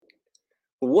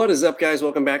What is up, guys?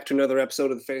 Welcome back to another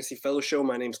episode of the Fantasy Fellow Show.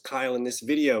 My name's Kyle. In this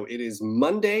video, it is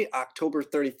Monday, October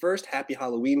 31st. Happy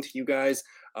Halloween to you guys.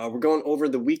 We're going over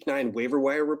the Week 9 waiver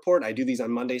wire report. I do these on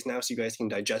Mondays now, so you guys can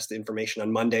digest the information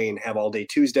on Monday and have all day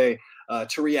Tuesday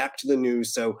to react to the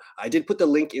news. So I did put the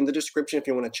link in the description if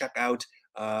you want to check out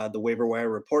the waiver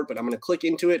wire report, but I'm going to click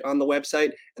into it on the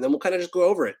website, and then we'll kind of just go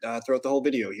over it throughout the whole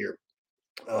video here.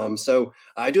 So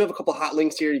I do have a couple hot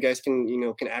links here. You guys can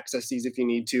access these if you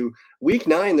need to. Week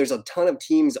 9, there's a ton of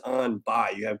teams on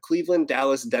bye. You have Cleveland,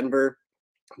 Dallas, Denver,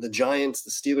 the Giants,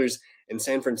 the Steelers, and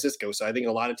San Francisco. So I think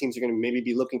a lot of teams are going to maybe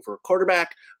be looking for a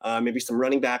quarterback, maybe some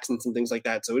running backs and some things like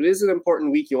that. So it is an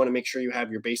important week. You want to make sure you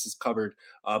have your bases covered.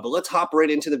 But let's hop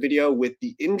right into the video with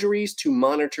the injuries to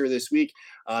monitor this week.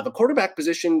 The quarterback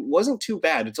position wasn't too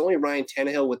bad. It's only Ryan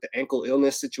Tannehill with the ankle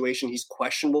illness situation. He's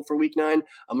questionable for week 9.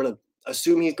 I'm going to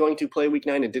assume he's going to play week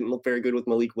 9. It didn't look very good with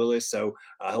Malik Willis, so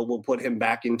we'll put him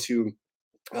back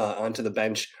onto the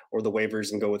bench or the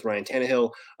waivers and go with Ryan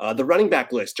Tannehill. The running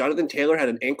back list: Jonathan Taylor had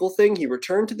an ankle thing. He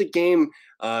returned to the game,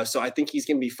 so I think he's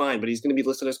going to be fine, but he's going to be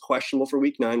listed as questionable for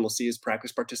week 9. We'll see his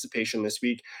practice participation this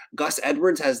week. Gus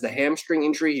Edwards has the hamstring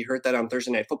injury. He hurt that on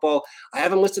Thursday Night Football. I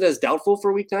have him listed as doubtful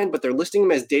for week 9, but they're listing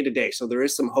him as day-to-day, so there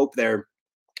is some hope there.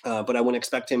 But I wouldn't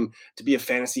expect him to be a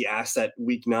fantasy asset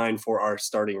week 9 for our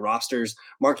starting rosters.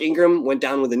 Mark Ingram went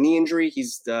down with a knee injury.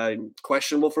 He's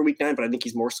questionable for week 9, but I think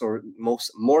he's more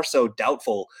so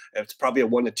doubtful. It's probably a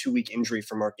 1 to 2 week injury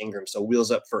for Mark Ingram. So wheels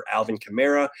up for Alvin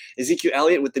Kamara. Ezekiel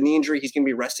Elliott with the knee injury. He's going to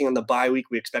be resting on the bye week.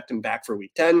 We expect him back for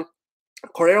week 10.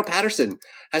 Cordero Patterson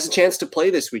has a chance to play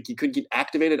this week. He could get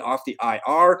activated off the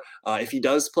IR. If he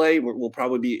does play, we'll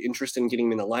probably be interested in getting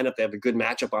him in the lineup. They have a good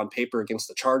matchup on paper against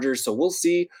the Chargers, so we'll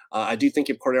see. I do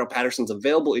think if Cordero Patterson's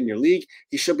available in your league,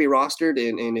 he should be rostered,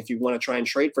 and if you want to try and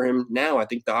trade for him now, I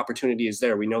think the opportunity is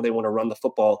there. We know they want to run the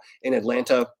football in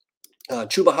Atlanta.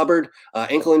 Chuba Hubbard,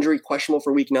 ankle injury, questionable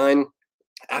for week 9.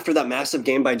 After that massive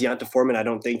game by Deonta Foreman, I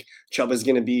don't think Chuba's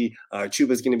going to be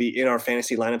in our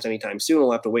fantasy lineups anytime soon.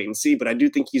 We'll have to wait and see, but I do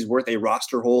think he's worth a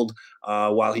roster hold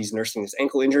while he's nursing his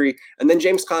ankle injury. And then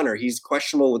James Conner, he's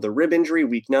questionable with a rib injury,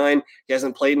 week 9. He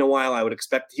hasn't played in a while. I would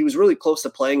expect he was really close to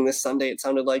playing this Sunday, it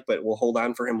sounded like, but we'll hold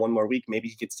on for him one more week. Maybe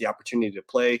he gets the opportunity to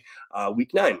play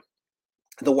week 9.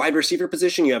 The wide receiver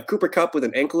position, you have Cooper Kupp with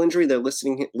an ankle injury. They're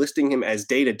listing him as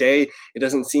day-to-day. It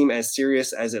doesn't seem as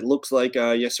serious as it looks like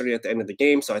yesterday at the end of the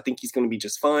game, so I think he's going to be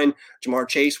just fine. Jamar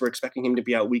Chase, we're expecting him to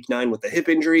be out week 9 with a hip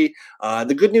injury.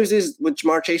 The good news is with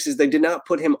Jamar Chase is they did not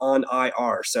put him on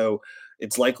IR, so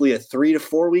it's likely a 3 to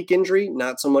 4 week injury,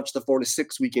 not so much the 4 to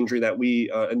 6 week injury that we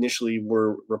initially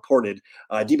were reported.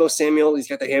 Deebo Samuel, he's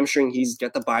got the hamstring. He's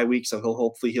got the bye week, so he'll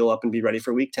hopefully heal up and be ready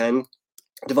for week 10.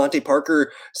 Devontae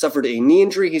Parker suffered a knee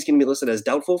injury. He's going to be listed as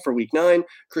doubtful for week 9.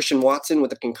 Christian Watson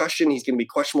with a concussion. He's going to be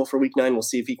questionable for week 9. We'll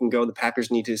see if he can go. The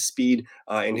Packers need his speed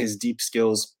and his deep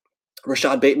skills.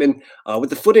 Rashad Bateman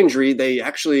with the foot injury, I'm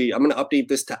going to update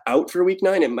this to out for week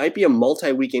 9. It might be a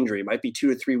multi-week injury. It might be 2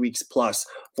 to 3 weeks plus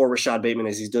for Rashad Bateman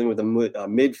as he's dealing with a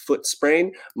mid-foot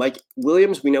sprain. Mike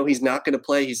Williams, we know he's not going to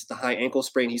play. He's at the high ankle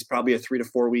sprain. He's probably a 3 to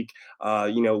 4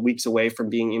 weeks away from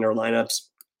being in our lineups.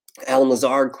 Alan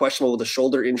Lazard, questionable with a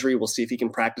shoulder injury. We'll see if he can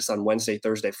practice on Wednesday,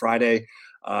 Thursday, Friday.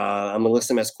 I'm going to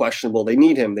list him as questionable. They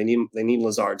need him. They need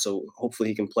Lazard, so hopefully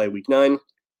he can play week 9.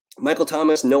 Michael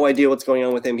Thomas, no idea what's going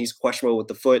on with him. He's questionable with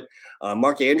the foot.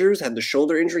 Mark Andrews had the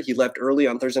shoulder injury. He left early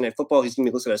on Thursday Night Football. He's going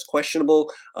to be listed as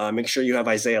questionable. Make sure you have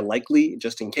Isaiah Likely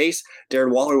just in case.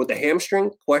 Darren Waller with the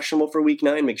hamstring, questionable for week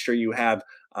 9. Make sure you have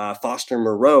Foster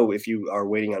Moreau if you are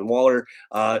waiting on Waller.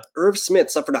 Irv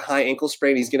Smith suffered a high ankle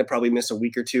sprain. He's going to probably miss a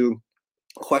week or two.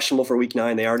 Questionable for week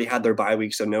 9. They already had their bye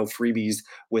week, so no freebies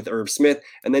with Irv Smith.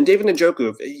 And then David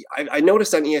Njoku, I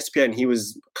noticed on ESPN he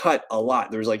was cut a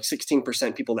lot. There was like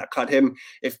 16% people that cut him.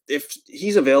 If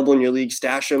he's available in your league,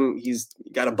 stash him. He's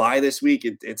got a bye this week.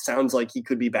 It sounds like he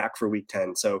could be back for week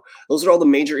 10. So those are all the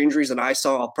major injuries that I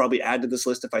saw. I'll probably add to this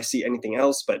list if I see anything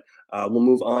else, but we'll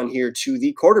move on here to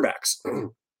the quarterbacks.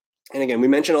 And again, we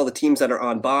mentioned all the teams that are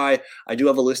on bye. I do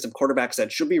have a list of quarterbacks that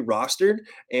should be rostered,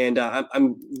 and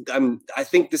I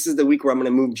think this is the week where I'm going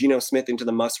to move Geno Smith into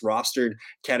the must rostered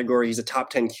category. He's a top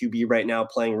 10 QB right now,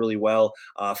 playing really well.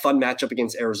 Fun matchup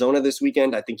against Arizona this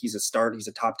weekend. I think he's a start. He's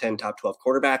a top 10, top 12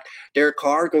 quarterback. Derek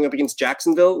Carr going up against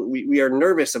Jacksonville. We are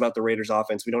nervous about the Raiders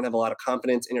offense. We don't have a lot of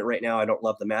confidence in it right now. I don't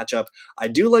love the matchup. I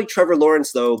do like Trevor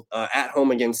Lawrence though at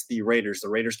home against the Raiders. The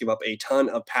Raiders give up a ton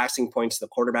of passing points to the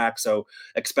quarterback, so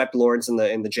expect Lawrence in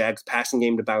the Jags passing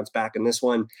game to bounce back in this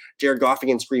one. Jared Goff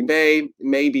against Green Bay,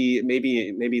 maybe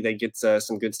they get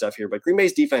some good stuff here. But Green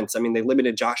Bay's defense, I mean, they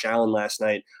limited Josh Allen last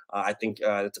night. I think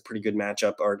that's a pretty good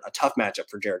matchup, or a tough matchup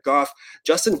for Jared Goff.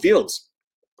 Justin Fields,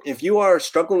 if you are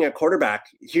struggling at quarterback,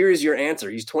 here's your answer.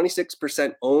 He's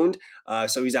 26% owned.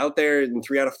 So he's out there in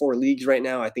 3 out of 4 leagues right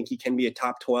now. I think he can be a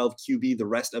top 12 QB the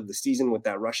rest of the season with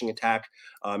that rushing attack.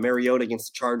 Mariota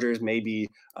against the Chargers, maybe.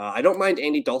 I don't mind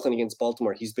Andy Dalton against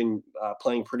Baltimore. He's been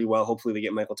playing pretty well. Hopefully they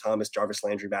get Michael Thomas, Jarvis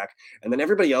Landry back. And then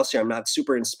everybody else here, I'm not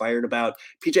super inspired about.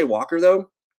 PJ Walker, though,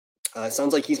 it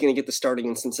sounds like he's going to get the start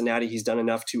against Cincinnati. He's done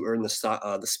enough to earn the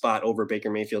spot over Baker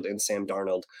Mayfield and Sam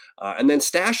Darnold. And then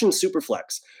stash and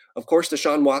superflex. Of course,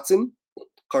 Deshaun Watson,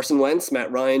 Carson Wentz,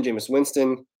 Matt Ryan, Jameis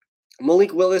Winston,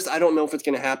 Malik Willis. I don't know if it's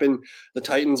going to happen. The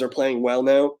Titans are playing well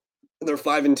now. They're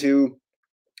 5-2.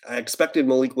 I expected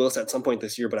Malik Willis at some point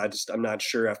this year, but I'm not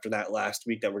sure after that last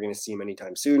week that we're going to see him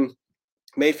anytime soon.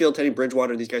 Mayfield, Teddy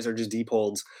Bridgewater, these guys are just deep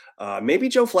holds. Maybe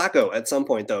Joe Flacco at some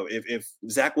point, though. If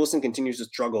Zach Wilson continues to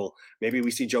struggle, maybe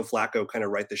we see Joe Flacco kind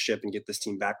of right the ship and get this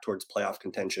team back towards playoff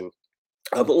contention.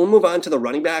 But we'll move on to the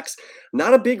running backs.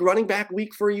 Not a big running back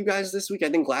week for you guys this week. I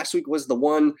think last week was the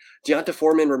one. Deonta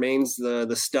Foreman remains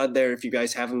the stud there. If you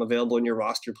guys have him available in your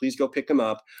roster, please go pick him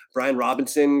up. Brian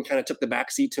Robinson kind of took the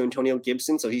backseat to Antonio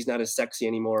Gibson, so he's not as sexy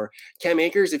anymore. Cam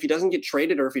Akers, if he doesn't get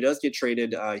traded, or if he does get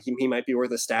traded, he might be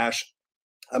worth a stash.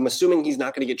 I'm assuming he's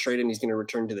not going to get traded and he's going to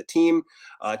return to the team.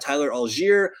 Tyler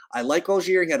Algier, I like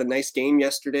Algier. He had a nice game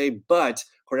yesterday, but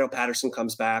Cordell Patterson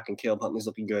comes back and Caleb Huntley's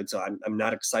looking good, so I'm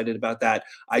not excited about that.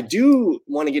 I do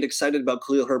want to get excited about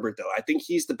Khalil Herbert, though. I think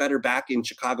he's the better back in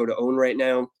Chicago to own right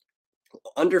now.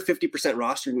 Under 50%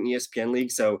 rostered in ESPN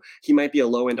league, so he might be a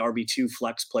low-end RB2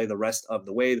 flex play the rest of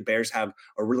the way. The Bears have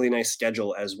a really nice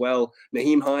schedule as well.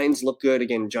 Naheem Hines looked good.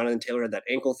 Again, Jonathan Taylor had that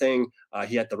ankle thing.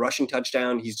 He had the rushing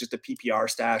touchdown. He's just a PPR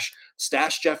stash.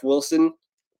 Stash Jeff Wilson.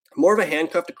 More of a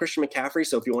handcuff to Christian McCaffrey,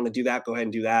 so if you want to do that, go ahead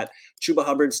and do that. Chuba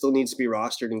Hubbard still needs to be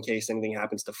rostered in case anything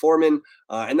happens to Foreman.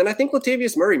 And then I think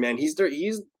Latavius Murray, man, he's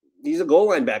a goal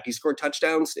line back. He scored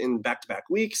touchdowns in back-to-back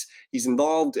weeks. He's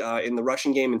involved in the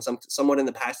rushing game and somewhat in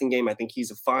the passing game. I think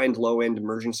he's a fine low-end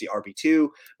emergency RB2.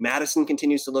 Madison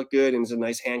continues to look good and is a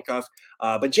nice handcuff.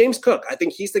 But James Cook, I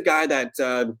think he's the guy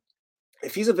that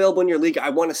if he's available in your league,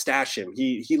 I want to stash him.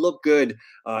 He looked good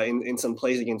in some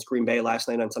plays against Green Bay last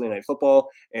night on Sunday Night Football.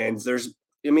 And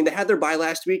they had their bye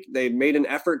last week. They made an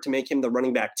effort to make him the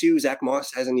running back too. Zach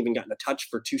Moss hasn't even gotten a touch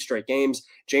for 2 straight games.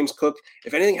 James Cook,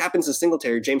 if anything happens to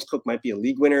Singletary, James Cook might be a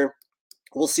league winner.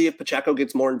 We'll see if Pacheco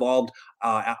gets more involved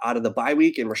out of the bye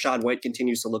week, and Rachaad White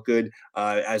continues to look good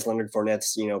as Leonard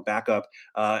Fournette's backup.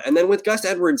 And then with Gus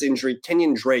Edwards' injury,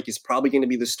 Kenyon Drake is probably going to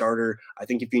be the starter. I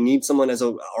think if you need someone as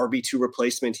a RB2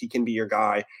 replacement, he can be your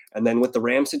guy. And then with the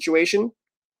Rams situation,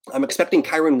 I'm expecting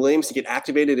Kyron Williams to get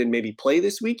activated and maybe play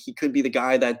this week. He could be the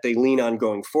guy that they lean on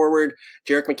going forward.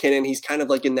 Jerick McKinnon, he's kind of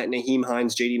like in that Naheem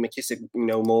Hines, J.D. McKissick,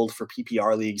 mold for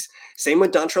PPR leagues. Same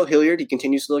with Dontrell Hilliard. He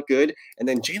continues to look good. And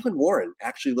then Jaylen Warren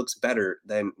actually looks better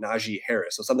than Najee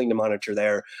Harris. So something to monitor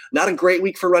there. Not a great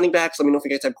week for running backs. Let me know if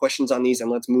you guys have questions on these, and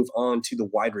let's move on to the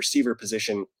wide receiver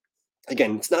position.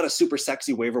 Again, it's not a super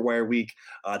sexy waiver wire week.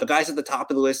 The guys at the top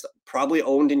of the list probably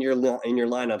owned in your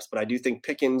lineups, but I do think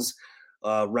Pickens,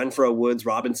 Renfro, Woods,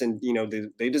 Robinson,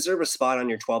 they deserve a spot on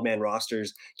your 12-man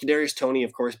rosters. Kadarius Toney,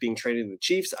 of course, being traded to the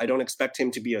Chiefs. I don't expect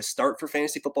him to be a start for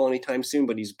fantasy football anytime soon,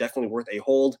 but he's definitely worth a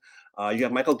hold. You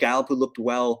have Michael Gallup, who looked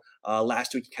well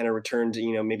last week. He kind of returned,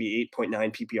 maybe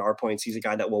 8.9 PPR points. He's a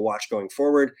guy that we'll watch going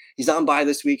forward. He's on bye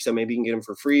this week, so maybe you can get him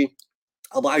for free.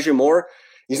 Elijah Moore,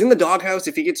 he's in the doghouse.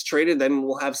 If he gets traded, then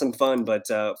we'll have some fun. But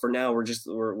for now,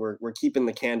 we're keeping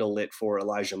the candle lit for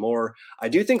Elijah Moore. I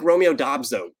do think Romeo Doubs,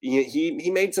 though,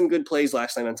 he made some good plays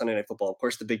last night on Sunday Night Football. Of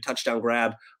course, the big touchdown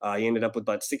grab. He ended up with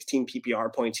about 16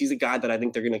 PPR points. He's a guy that I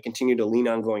think they're going to continue to lean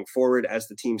on going forward as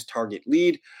the team's target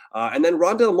lead. And then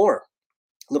Rondale Moore,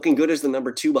 looking good as the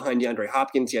number 2 behind DeAndre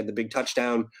Hopkins. He had the big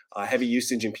touchdown, heavy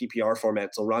usage in PPR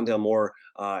format. So Rondale Moore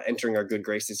entering our good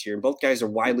graces here. And both guys are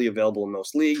widely available in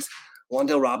most leagues.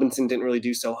 Wan'Dale Robinson didn't really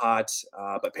do so hot,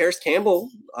 but Paris Campbell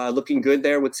looking good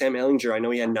there with Sam Ehlinger. I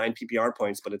know he had 9 PPR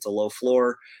points, but it's a low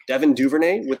floor. Devin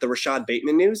Duvernay with the Rashad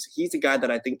Bateman news. He's a guy that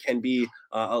I think can be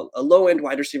a low-end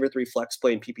wide receiver 3 flex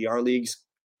play in PPR leagues.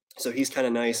 So he's kind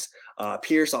of nice.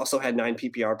 Pierce also had 9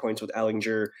 PPR points with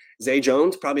Ehlinger. Zay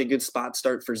Jones, probably a good spot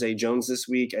start for Zay Jones this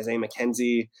week. Isaiah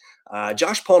McKenzie.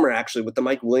 Josh Palmer, actually, with the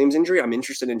Mike Williams injury, I'm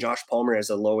interested in Josh Palmer as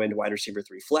a low-end wide receiver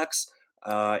 3 flex.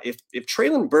 If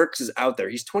Treylon Burks is out there,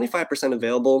 he's 25%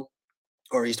 available,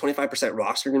 or he's 25%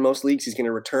 rostered in most leagues. He's going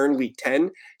to return week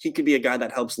 10. He could be a guy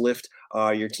that helps lift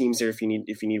your teams there if you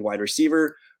need wide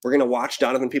receiver. We're going to watch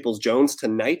Donovan Peoples-Jones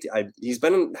tonight. He's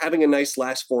been having a nice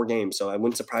last 4 games, so it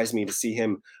wouldn't surprise me to see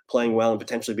him playing well and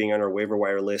potentially being on our waiver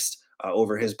wire list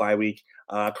over his bye week.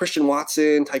 Christian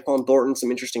Watson, Tyquan Thornton,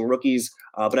 some interesting rookies,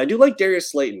 but I do like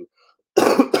Darius Slayton.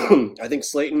 I think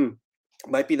Slayton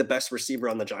might be the best receiver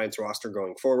on the Giants roster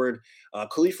going forward.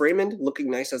 Khalif Raymond looking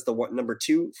nice as the number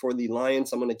 2 for the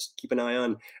Lions. I'm going to keep an eye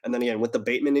on. And then again, with the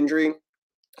Bateman injury,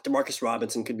 Demarcus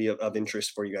Robinson could be of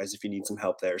interest for you guys if you need some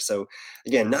help there. So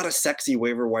again, not a sexy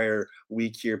waiver wire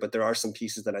week here, but there are some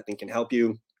pieces that I think can help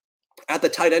you. At the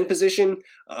tight end position,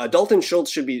 Dalton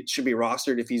Schultz should be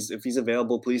rostered if he's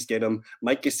available. Please get him.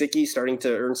 Mike Gesicki starting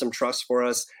to earn some trust for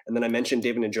us, and then I mentioned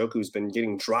David Njoku's been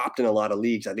getting dropped in a lot of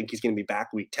leagues. I think he's going to be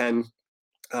back week 10.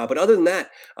 But other than that,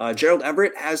 Gerald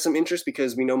Everett has some interest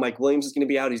because we know Mike Williams is going to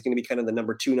be out. He's going to be kind of the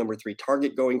number 2, number 3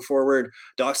 target going forward.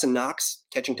 Dawson Knox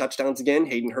catching touchdowns again.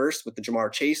 Hayden Hurst with the Jamar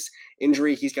Chase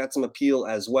injury, he's got some appeal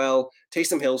as well.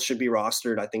 Taysom Hill should be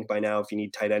rostered, I think, by now if you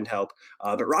need tight end help.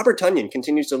 But Robert Tonyan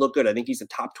continues to look good. I think he's a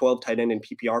top 12 tight end in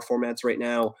PPR formats right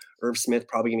now. Irv Smith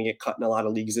probably going to get cut in a lot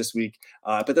of leagues this week.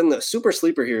 But then the super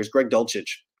sleeper here is Greg Dulcich,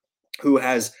 who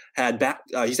has had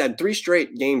he's had 3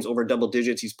 straight games over double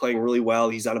digits. He's playing really well.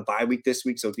 He's on a bye week this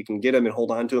week, so if you can get him and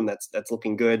hold on to him, that's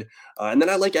looking good. And then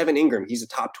I like Evan Ingram. He's a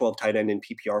top 12 tight end in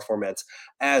PPR formats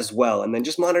as well. And then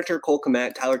just monitor Cole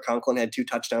Kmet. Tyler Conklin had 2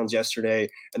 touchdowns yesterday,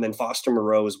 and then Foster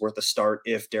Moreau is worth a start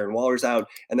if Darren Waller's out.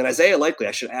 And then Isaiah Likely,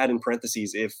 I should add in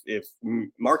parentheses, if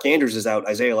Mark Andrews is out,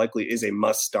 Isaiah Likely is a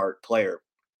must-start player.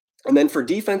 And then for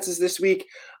defenses this week,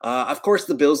 of course,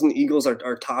 the Bills and the Eagles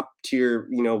are top tier,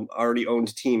 already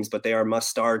owned teams, but they are must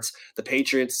starts. The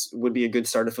Patriots would be a good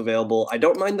start if available. I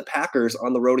don't mind the Packers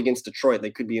on the road against Detroit.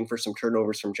 They could be in for some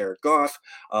turnovers from Jared Goff.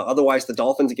 Otherwise, the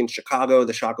Dolphins against Chicago.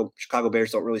 The Chicago Bears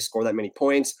don't really score that many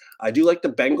points. I do like the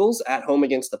Bengals at home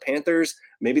against the Panthers,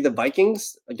 maybe the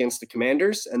Vikings against the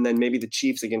Commanders, and then maybe the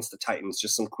Chiefs against the Titans.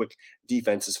 Just some quick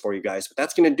defenses for you guys. But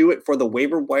that's going to do it for the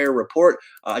waiver wire report.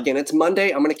 Again, it's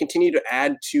Monday. I'm going to continue to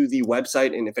add to the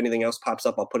website, and if anything else pops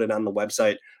up, I'll put it on the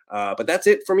website. But that's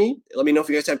it for me. Let me know if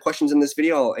you guys have questions in this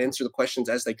video. I'll answer the questions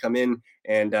as they come in.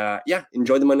 And yeah,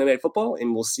 enjoy the Monday Night Football,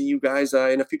 and we'll see you guys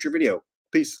in a future video.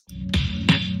 Peace.